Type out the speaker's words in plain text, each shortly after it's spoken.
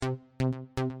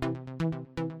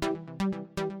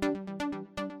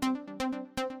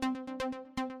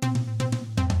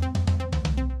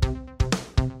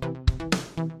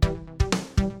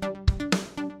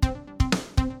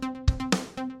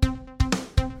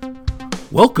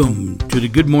Welcome to the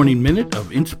Good Morning Minute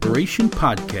of Inspiration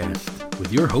podcast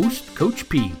with your host, Coach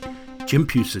P, Jim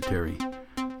Pusateri.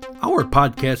 Our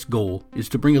podcast goal is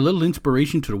to bring a little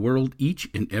inspiration to the world each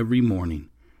and every morning.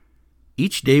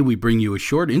 Each day we bring you a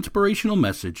short inspirational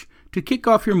message to kick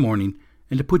off your morning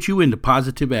and to put you in the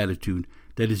positive attitude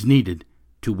that is needed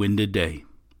to win the day.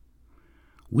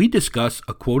 We discuss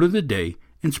a quote of the day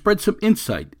and spread some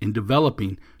insight in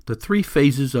developing the three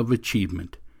phases of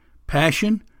achievement: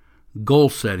 passion, goal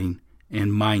setting,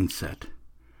 and mindset.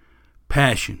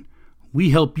 Passion. We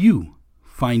help you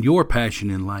find your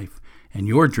passion in life and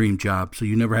your dream job so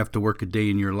you never have to work a day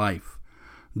in your life.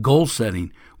 Goal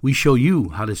setting. We show you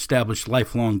how to establish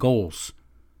lifelong goals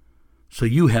so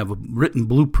you have a written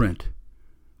blueprint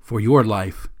for your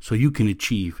life so you can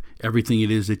achieve everything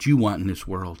it is that you want in this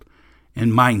world.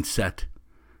 And mindset.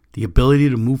 The ability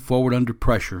to move forward under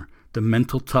pressure, the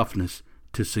mental toughness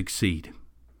to succeed.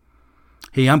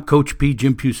 Hey, I'm Coach P,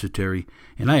 Jim Pusateri,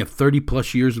 and I have 30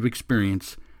 plus years of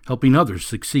experience helping others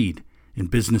succeed in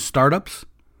business startups,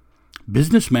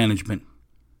 business management,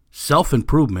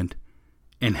 self-improvement,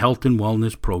 and health and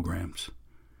wellness programs.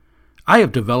 I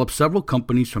have developed several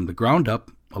companies from the ground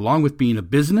up, along with being a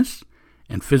business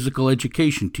and physical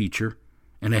education teacher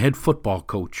and a head football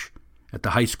coach at the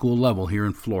high school level here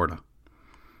in Florida.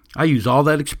 I use all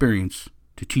that experience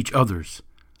to teach others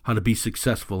how to be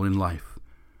successful in life.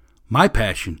 My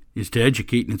passion is to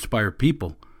educate and inspire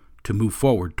people to move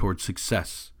forward towards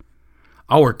success.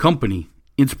 Our company,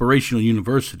 Inspirational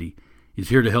University, is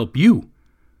here to help you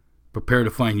prepare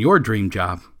to find your dream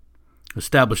job,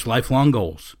 establish lifelong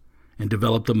goals, and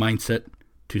develop the mindset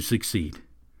to succeed.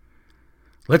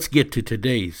 Let's get to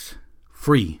today's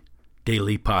free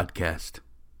daily podcast.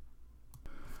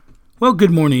 Well,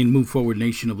 good morning, Move Forward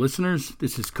Nation of listeners.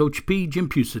 This is Coach P, Jim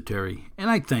Pusateri,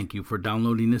 and I thank you for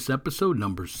downloading this episode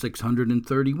number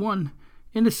 631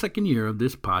 in the second year of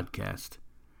this podcast.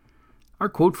 Our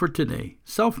quote for today: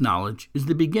 self-knowledge is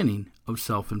the beginning of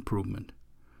self-improvement.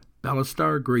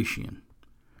 Ballastar Gracian.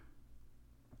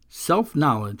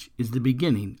 Self-knowledge is the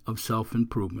beginning of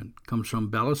self-improvement. Comes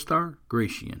from Ballastar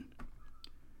Gracian.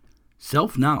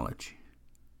 Self-knowledge.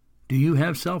 Do you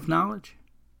have self-knowledge?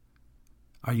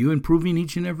 Are you improving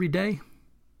each and every day?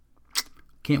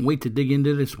 Can't wait to dig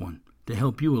into this one to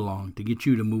help you along, to get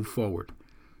you to move forward.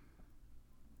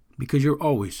 Because you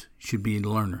always should be a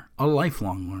learner, a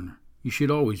lifelong learner. You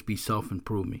should always be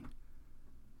self-improving.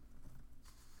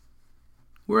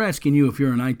 We're asking you, if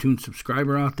you're an iTunes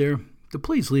subscriber out there, to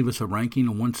please leave us a ranking,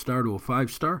 a 1-star to a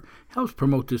 5-star. Helps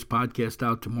promote this podcast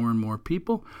out to more and more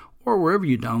people. Or wherever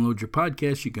you download your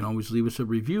podcast, you can always leave us a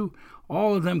review.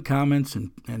 All of them comments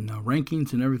and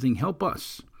rankings and everything help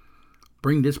us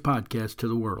bring this podcast to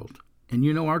the world. And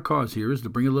you know our cause here is to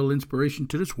bring a little inspiration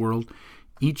to this world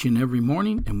each and every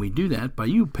morning. And we do that by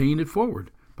you paying it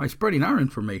forward, by spreading our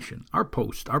information, our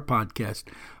post, our podcast,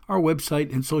 our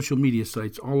website, and social media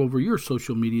sites all over your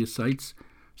social media sites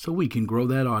so we can grow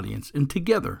that audience. And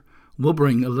together, we'll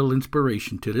bring a little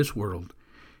inspiration to this world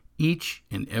each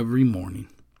and every morning.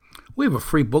 We have a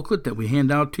free booklet that we hand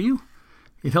out to you.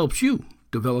 It helps you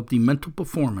develop the mental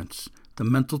performance, the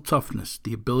mental toughness,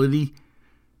 the ability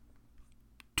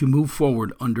to move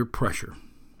forward under pressure.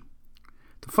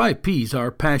 The 5 P's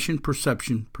are passion,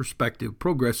 perception, perspective,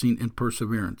 progressing, and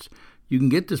perseverance. You can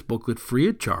get this booklet free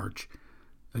of charge.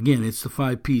 Again, it's the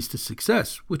 5 P's to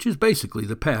success, which is basically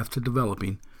the path to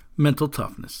developing mental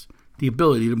toughness, the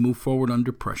ability to move forward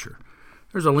under pressure.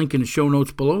 There's a link in the show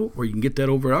notes below, or you can get that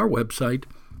over at our website,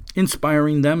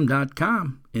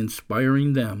 inspiringthem.com,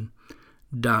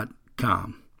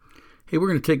 inspiringthem.com. Hey, we're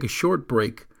going to take a short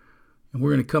break, and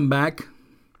we're going to come back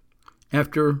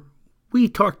after we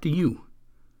talk to you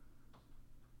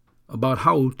about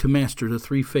how to master the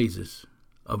 3 phases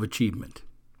of achievement: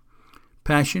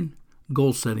 passion,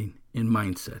 goal setting, and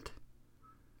mindset.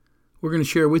 We're going to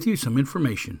share with you some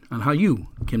information on how you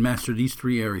can master these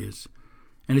 3 areas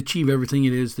and achieve everything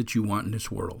it is that you want in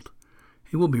this world.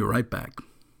 Hey, we'll be right back.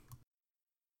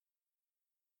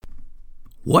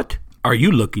 What are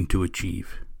you looking to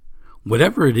achieve?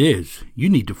 Whatever it is, you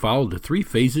need to follow the 3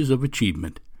 phases of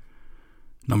achievement.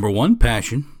 Number 1,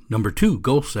 passion. Number 2,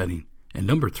 goal setting. And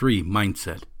number 3,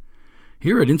 mindset.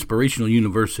 Here at Inspirational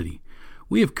University,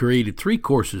 we have created 3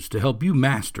 courses to help you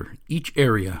master each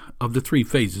area of the 3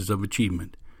 phases of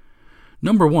achievement.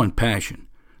 Number 1, passion.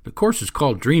 The course is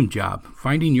called Dream Job,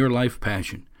 Finding Your Life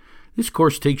Passion. This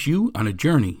course takes you on a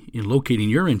journey in locating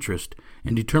your interest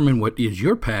and determine what is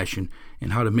your passion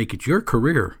and how to make it your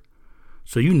career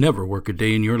so you never work a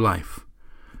day in your life.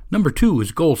 Number 2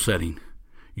 is goal setting,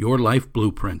 your life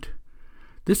blueprint.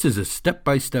 This is a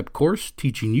step-by-step course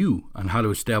teaching you on how to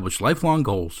establish lifelong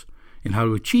goals and how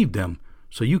to achieve them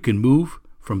so you can move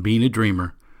from being a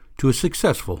dreamer to a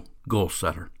successful goal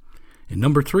setter. And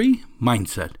number 3,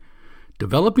 mindset.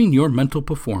 Developing your mental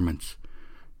performance.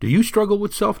 Do you struggle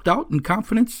with self-doubt and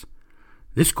confidence?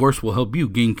 This course will help you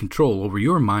gain control over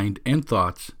your mind and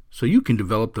thoughts so you can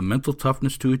develop the mental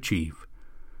toughness to achieve.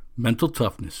 Mental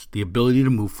toughness, the ability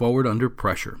to move forward under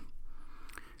pressure.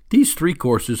 These 3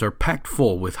 courses are packed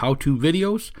full with how-to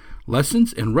videos,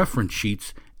 lessons, and reference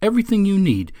sheets, everything you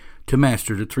need to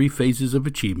master the 3 phases of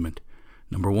achievement.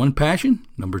 Number 1, passion.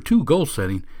 Number 2, goal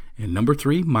setting. And number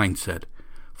 3, mindset.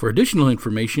 For additional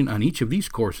information on each of these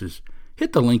courses,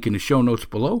 hit the link in the show notes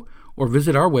below or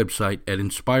visit our website at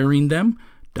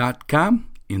inspiringthem.com,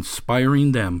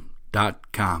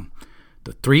 inspiringthem.com.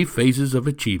 The 3 phases of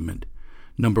achievement.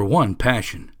 Number 1,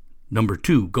 passion. Number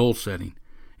 2, goal setting.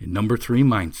 And number 3,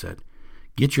 mindset.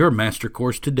 Get your master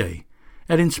course today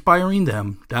at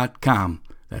inspiringthem.com.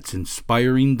 That's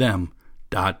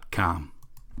inspiringthem.com.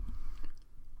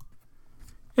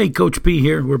 Hey, Coach P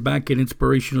here. We're back at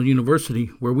Inspirational University,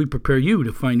 where we prepare you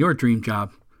to find your dream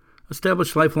job,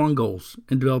 establish lifelong goals,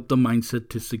 and develop the mindset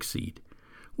to succeed.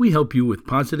 We help you with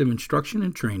positive instruction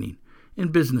and training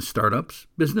in business startups,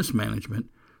 business management,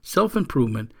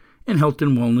 self-improvement, and health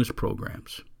and wellness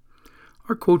programs.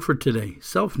 Our quote for today: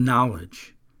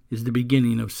 self-knowledge is the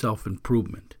beginning of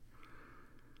self-improvement.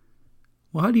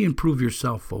 Well, how do you improve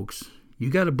yourself, folks? You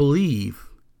got to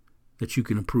believe that you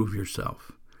can improve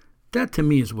yourself. That, to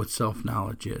me, is what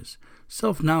self-knowledge is.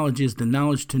 Self-knowledge is the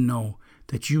knowledge to know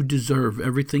that you deserve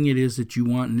everything it is that you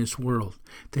want in this world,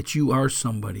 that you are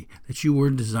somebody, that you were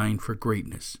designed for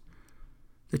greatness,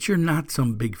 that you're not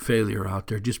some big failure out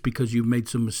there just because you've made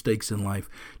some mistakes in life,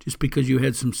 just because you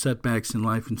had some setbacks in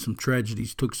life and some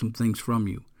tragedies took some things from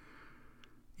you.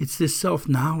 It's this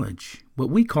self-knowledge, what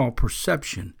we call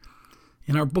perception,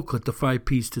 in our booklet, The 5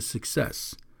 P's to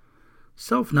Success.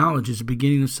 Self-knowledge is the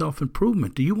beginning of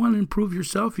self-improvement. Do you want to improve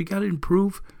yourself? You got to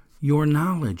improve your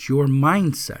knowledge, your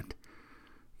mindset.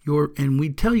 And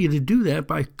we tell you to do that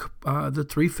by the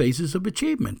 3 phases of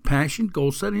achievement: passion,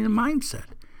 goal setting, and mindset.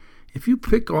 If you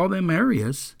pick all them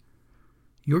areas,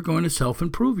 you're going to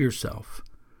self-improve yourself.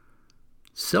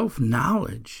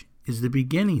 Self-knowledge is the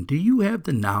beginning. Do you have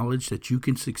the knowledge that you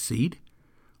can succeed?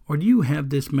 Or do you have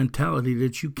this mentality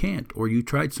that you can't? Or you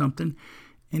tried something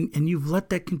and you've let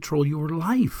that control your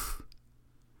life?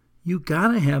 You got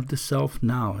to have the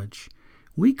self-knowledge.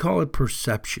 We call it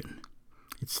perception.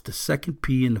 It's the 2nd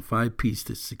P in the 5 P's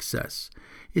to success.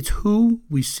 It's who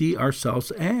we see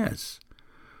ourselves as.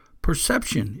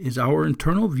 Perception is our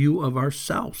internal view of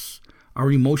ourselves,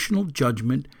 our emotional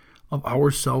judgment of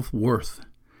our self-worth.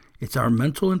 It's our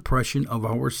mental impression of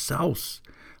ourselves.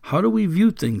 How do we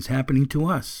view things happening to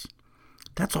us?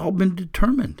 That's all been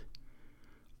determined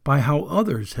by how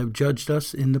others have judged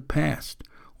us in the past,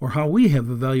 or how we have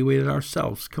evaluated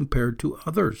ourselves compared to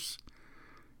others.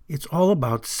 It's all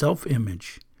about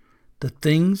self-image, the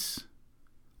things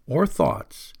or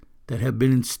thoughts that have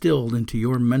been instilled into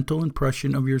your mental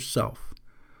impression of yourself.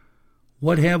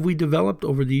 What have we developed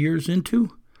over the years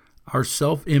into? Our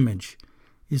self-image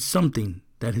is something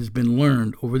that has been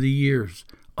learned over the years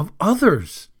of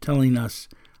others telling us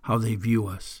how they view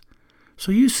us.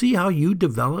 So you see how you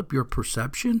develop your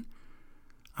perception?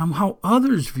 On how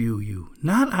others view you,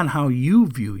 not on how you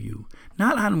view you,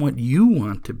 not on what you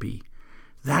want to be.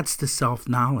 That's the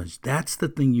self-knowledge. That's the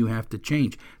thing you have to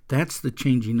change. That's the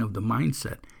changing of the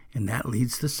mindset. And that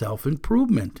leads to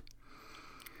self-improvement.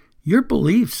 Your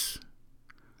beliefs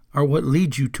are what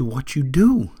leads you to what you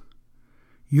do.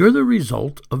 You're the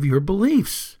result of your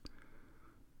beliefs.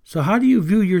 So how do you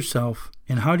view yourself,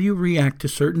 and how do you react to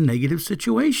certain negative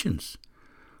situations?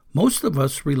 Most of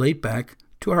us relate back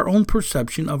to our own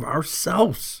perception of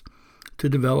ourselves to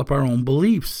develop our own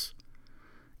beliefs.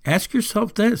 Ask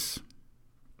yourself this: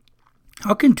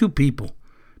 how can 2 people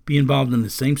be involved in the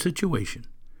same situation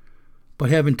but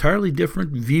have entirely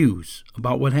different views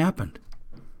about what happened?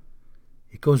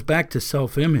 It goes back to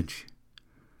self-image,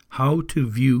 how to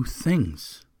view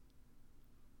things.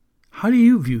 How do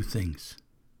you view things?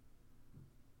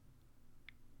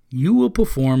 You will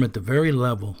perform at the very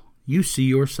level you see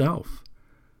yourself.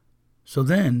 So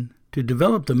then, to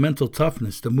develop the mental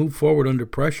toughness to move forward under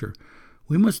pressure,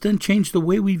 we must then change the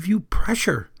way we view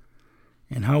pressure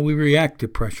and how we react to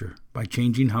pressure by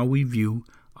changing how we view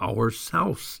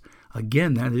ourselves.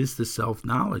 Again, that is the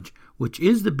self-knowledge, which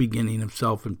is the beginning of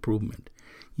self-improvement.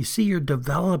 You see, you're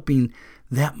developing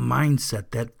that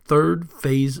mindset, that 3rd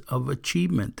phase of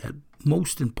achievement, that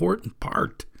most important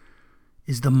part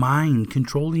is the mind,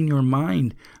 controlling your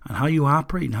mind on how you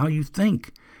operate and how you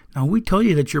think. Now, we tell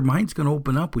you that your mind's going to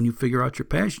open up when you figure out your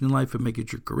passion in life and make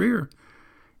it your career.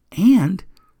 And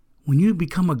when you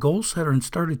become a goal setter and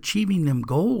start achieving them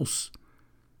goals,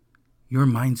 your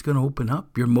mind's going to open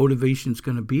up. Your motivation's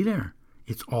going to be there.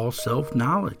 It's all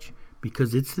self-knowledge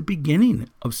because it's the beginning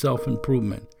of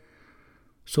self-improvement.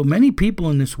 So many people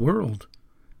in this world,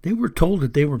 they were told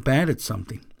that they were bad at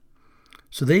something.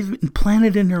 So they've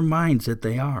implanted in their minds that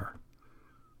they are,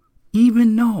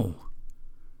 even though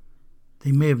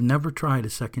they may have never tried a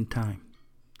second time.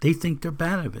 They think they're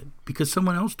bad at it because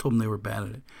someone else told them they were bad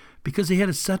at it, because they had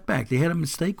a setback, they had a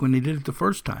mistake when they did it the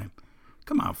first time.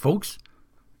 Come on, folks.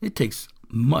 It takes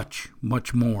much,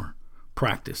 much more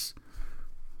practice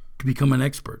to become an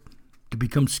expert, to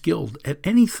become skilled at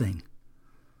anything.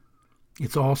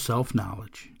 It's all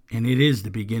self-knowledge, and it is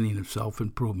the beginning of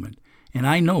self-improvement. And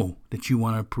I know that you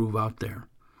want to improve out there.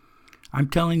 I'm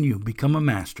telling you, become a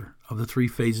master of the 3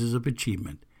 phases of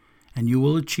achievement, and you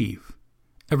will achieve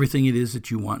everything it is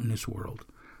that you want in this world.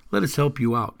 Let us help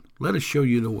you out. Let us show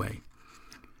you the way.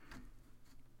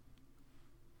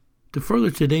 To further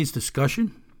today's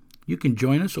discussion, you can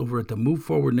join us over at the Move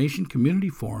Forward Nation Community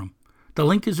Forum. The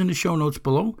link is in the show notes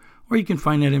below, or you can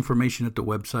find that information at the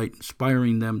website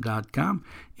inspiringthem.com.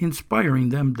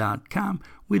 Inspiringthem.com.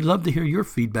 We'd love to hear your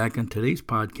feedback on today's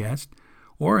podcast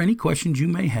or any questions you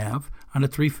may have on the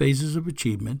 3 phases of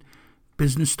achievement: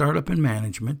 business, startup, and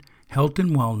management, health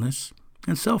and wellness,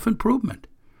 and self-improvement.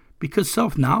 Because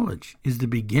self-knowledge is the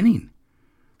beginning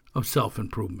of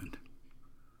self-improvement.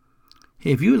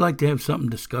 Hey, if you would like to have something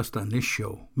discussed on this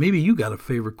show, maybe you got a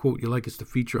favorite quote you'd like us to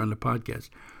feature on the podcast,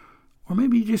 or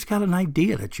maybe you just got an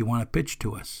idea that you want to pitch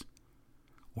to us,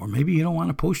 or maybe you don't want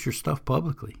to post your stuff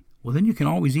publicly, well, then you can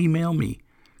always email me,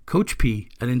 Coach P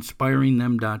at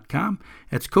inspiringthem.com.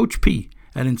 That's Coach P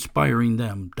at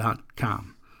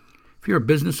inspiringthem.com. If you're a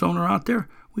business owner out there,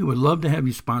 we would love to have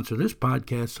you sponsor this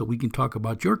podcast so we can talk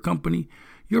about your company,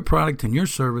 your product, and your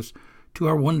service to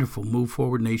our wonderful Move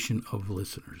Forward Nation of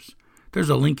listeners. There's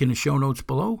a link in the show notes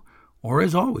below, or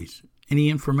as always, any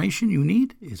information you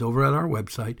need is over at our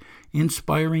website,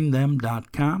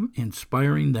 inspiringthem.com,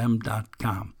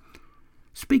 inspiringthem.com.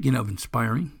 Speaking of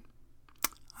inspiring,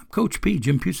 I'm Coach P,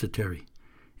 Jim Pusateri,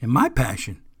 and my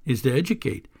passion is to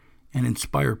educate and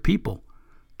inspire people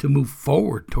to move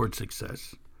forward toward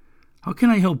success. How can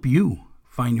I help you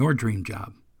find your dream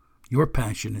job, your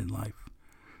passion in life?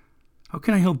 How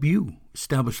can I help you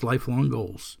establish lifelong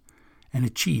goals and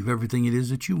achieve everything it is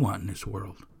that you want in this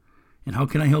world? And how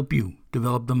can I help you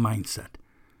develop the mindset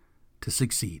to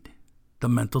succeed, the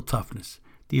mental toughness,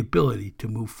 the ability to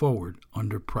move forward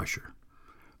under pressure,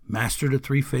 master the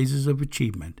 3 phases of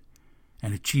achievement,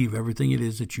 and achieve everything it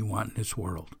is that you want in this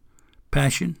world?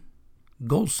 Passion,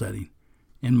 goal setting,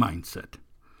 and mindset.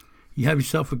 You have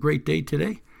yourself a great day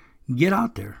today. Get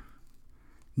out there.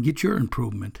 Get your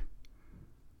improvement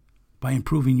by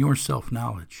improving your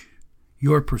self-knowledge,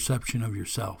 your perception of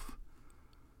yourself.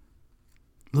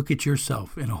 Look at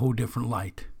yourself in a whole different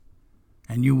light,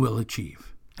 and you will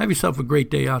achieve. Have yourself a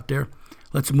great day out there.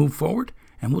 Let's move forward,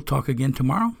 and we'll talk again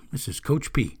tomorrow. This is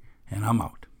Coach P, and I'm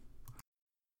out.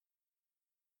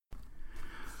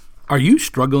 Are you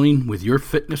struggling with your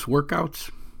fitness workouts?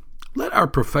 Let our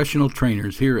professional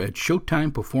trainers here at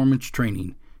Showtime Performance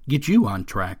Training get you on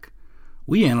track.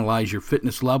 We analyze your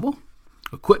fitness level,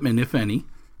 equipment if any,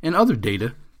 and other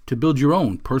data to build your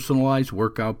own personalized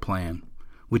workout plan,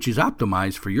 which is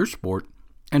optimized for your sport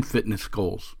and fitness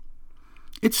goals.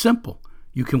 It's simple.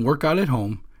 You can work out at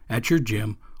home, at your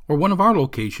gym, or one of our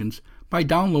locations by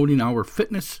downloading our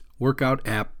fitness workout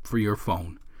app for your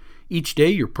phone. Each day,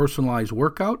 your personalized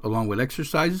workout, along with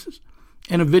exercises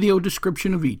and a video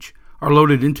description of each, are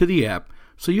loaded into the app,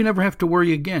 so you never have to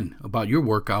worry again about your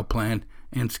workout plan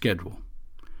and schedule.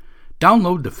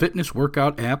 Download the fitness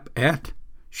workout app at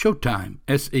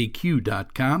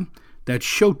ShowtimeSAQ.com. That's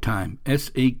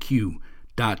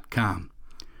ShowtimeSAQ.com.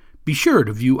 Be sure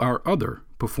to view our other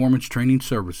performance training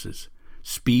services: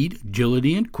 Speed,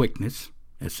 Agility, and Quickness,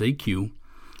 SAQ,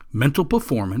 Mental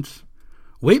Performance,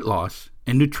 Weight Loss,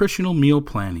 and Nutritional Meal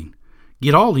Planning.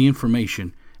 Get all the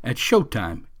information at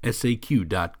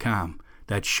ShowtimeSAQ.com.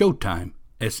 That's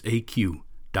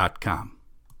ShowtimeSAQ.com.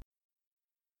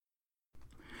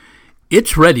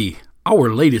 It's ready,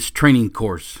 our latest training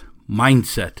course,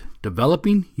 Mindset,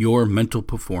 Developing Your Mental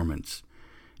Performance.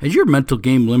 Has your mental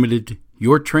game limited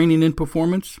your training and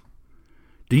performance?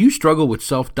 Do you struggle with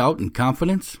self-doubt and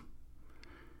confidence?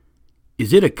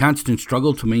 Is it a constant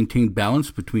struggle to maintain balance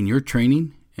between your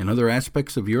training and other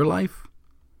aspects of your life?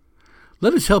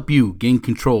 Let us help you gain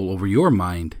control over your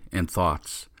mind and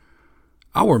thoughts.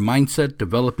 Our Mindset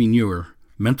Developing Your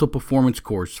Mental Performance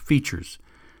course features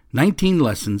 19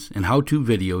 lessons and how-to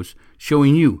videos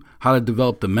showing you how to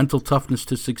develop the mental toughness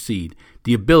to succeed,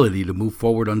 the ability to move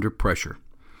forward under pressure.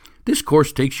 This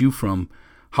course takes you from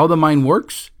how the mind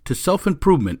works to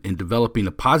self-improvement in developing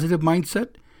a positive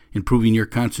mindset, improving your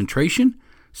concentration,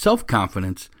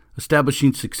 self-confidence,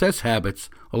 establishing success habits,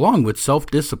 along with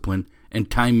self-discipline and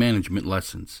time management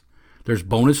lessons. There's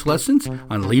bonus lessons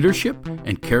on leadership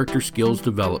and character skills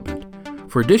development.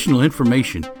 For additional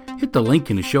information, hit the link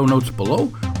in the show notes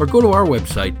below or go to our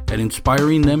website at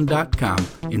inspiringthem.com,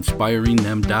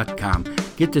 inspiringthem.com.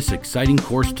 Get this exciting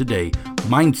course today,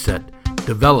 Mindset,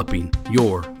 Developing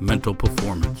Your Mental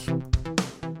Performance.